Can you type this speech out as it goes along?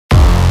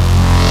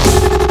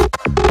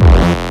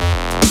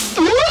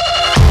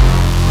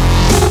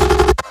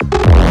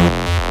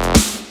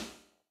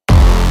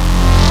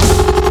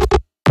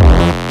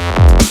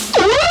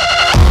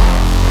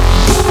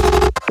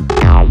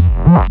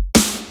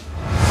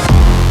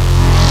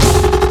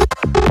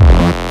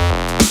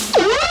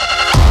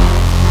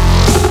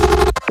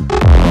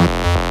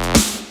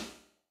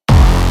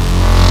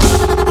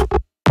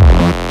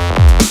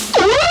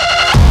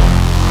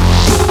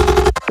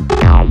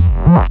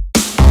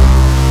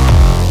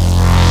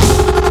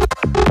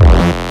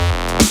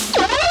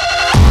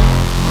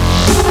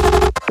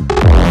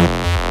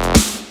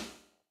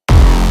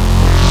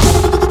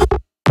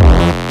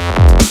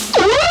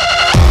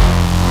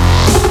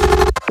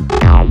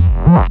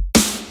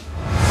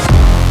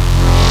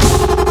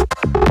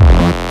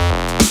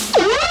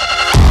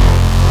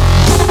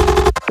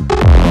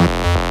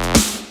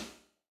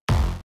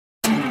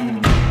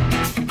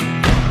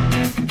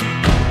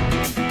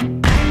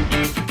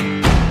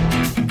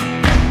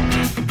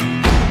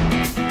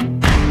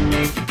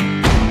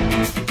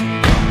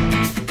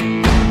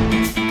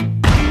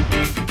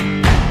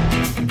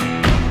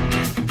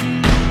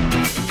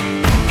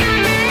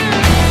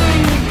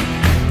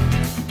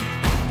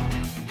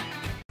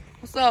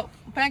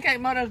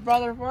Motors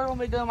brother. We're gonna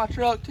be doing my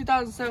truck,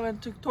 2007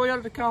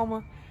 Toyota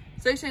Tacoma,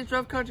 16-inch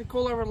rough country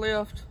coilover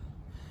lift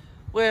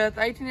with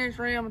 18-inch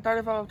rim and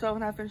 35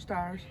 12.5-inch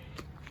tires.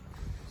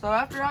 So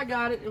after I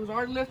got it, it was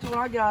already lifted when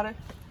I got it.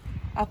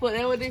 I put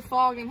LED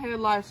fog and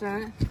headlights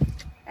in it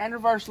and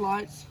reverse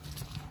lights.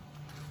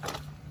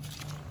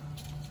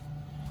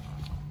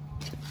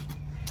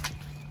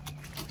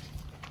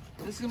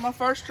 This is my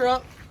first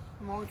truck.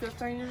 I'm only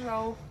 15 years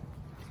old.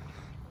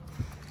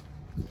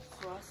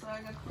 So I say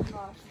I got to be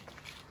nice.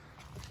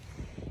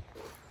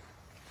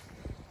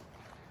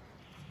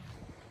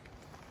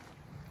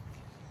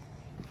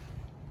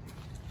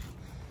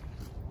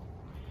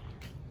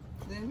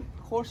 Then,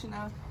 of course, you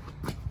know,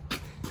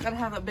 gotta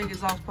have that big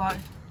exhaust pipe.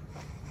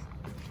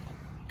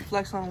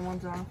 Flex on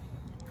one time.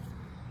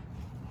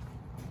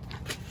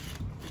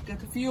 Got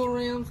the fuel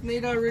rims,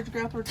 Nito ridge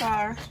grapper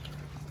tires.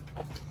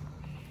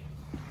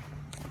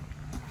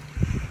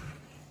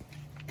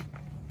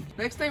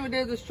 Next thing we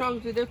did this truck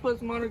is we did put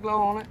some underglow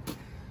on it.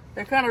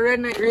 They're kind of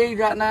redneck rigged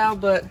right now,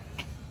 but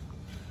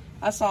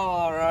that's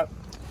all right.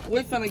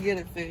 We're finna get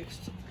it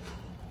fixed.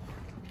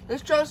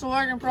 This truck's a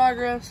work in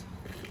progress.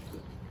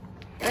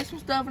 There's some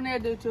stuff I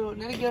need to do to it.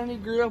 Need to get a new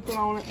grill put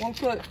on it. We'll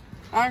put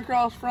iron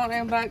cross front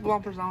and back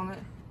bumpers on it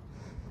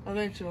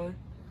eventually.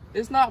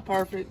 It's not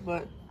perfect,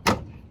 but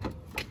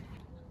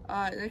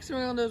alright, next thing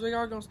we're gonna do is we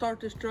are gonna start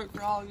this truck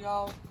for all of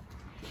y'all.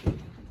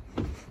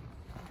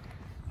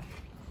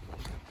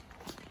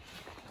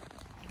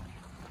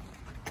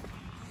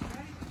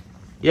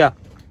 Yeah.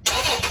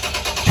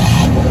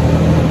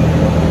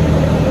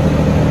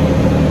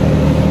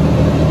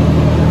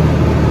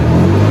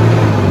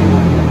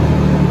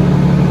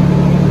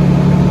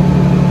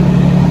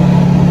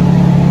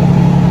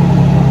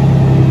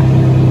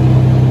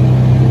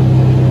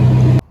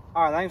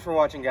 Alright, thanks for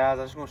watching, guys.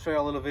 I just want to show you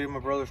a little video of my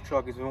brother's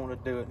truck. He's wanting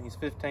to do it. He's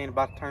 15,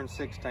 about to turn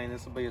 16.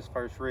 This will be his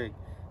first rig.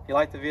 If you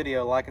like the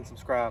video, like and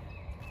subscribe.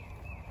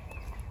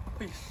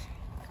 Peace.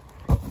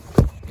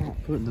 I'm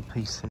putting the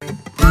piece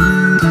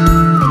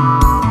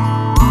in.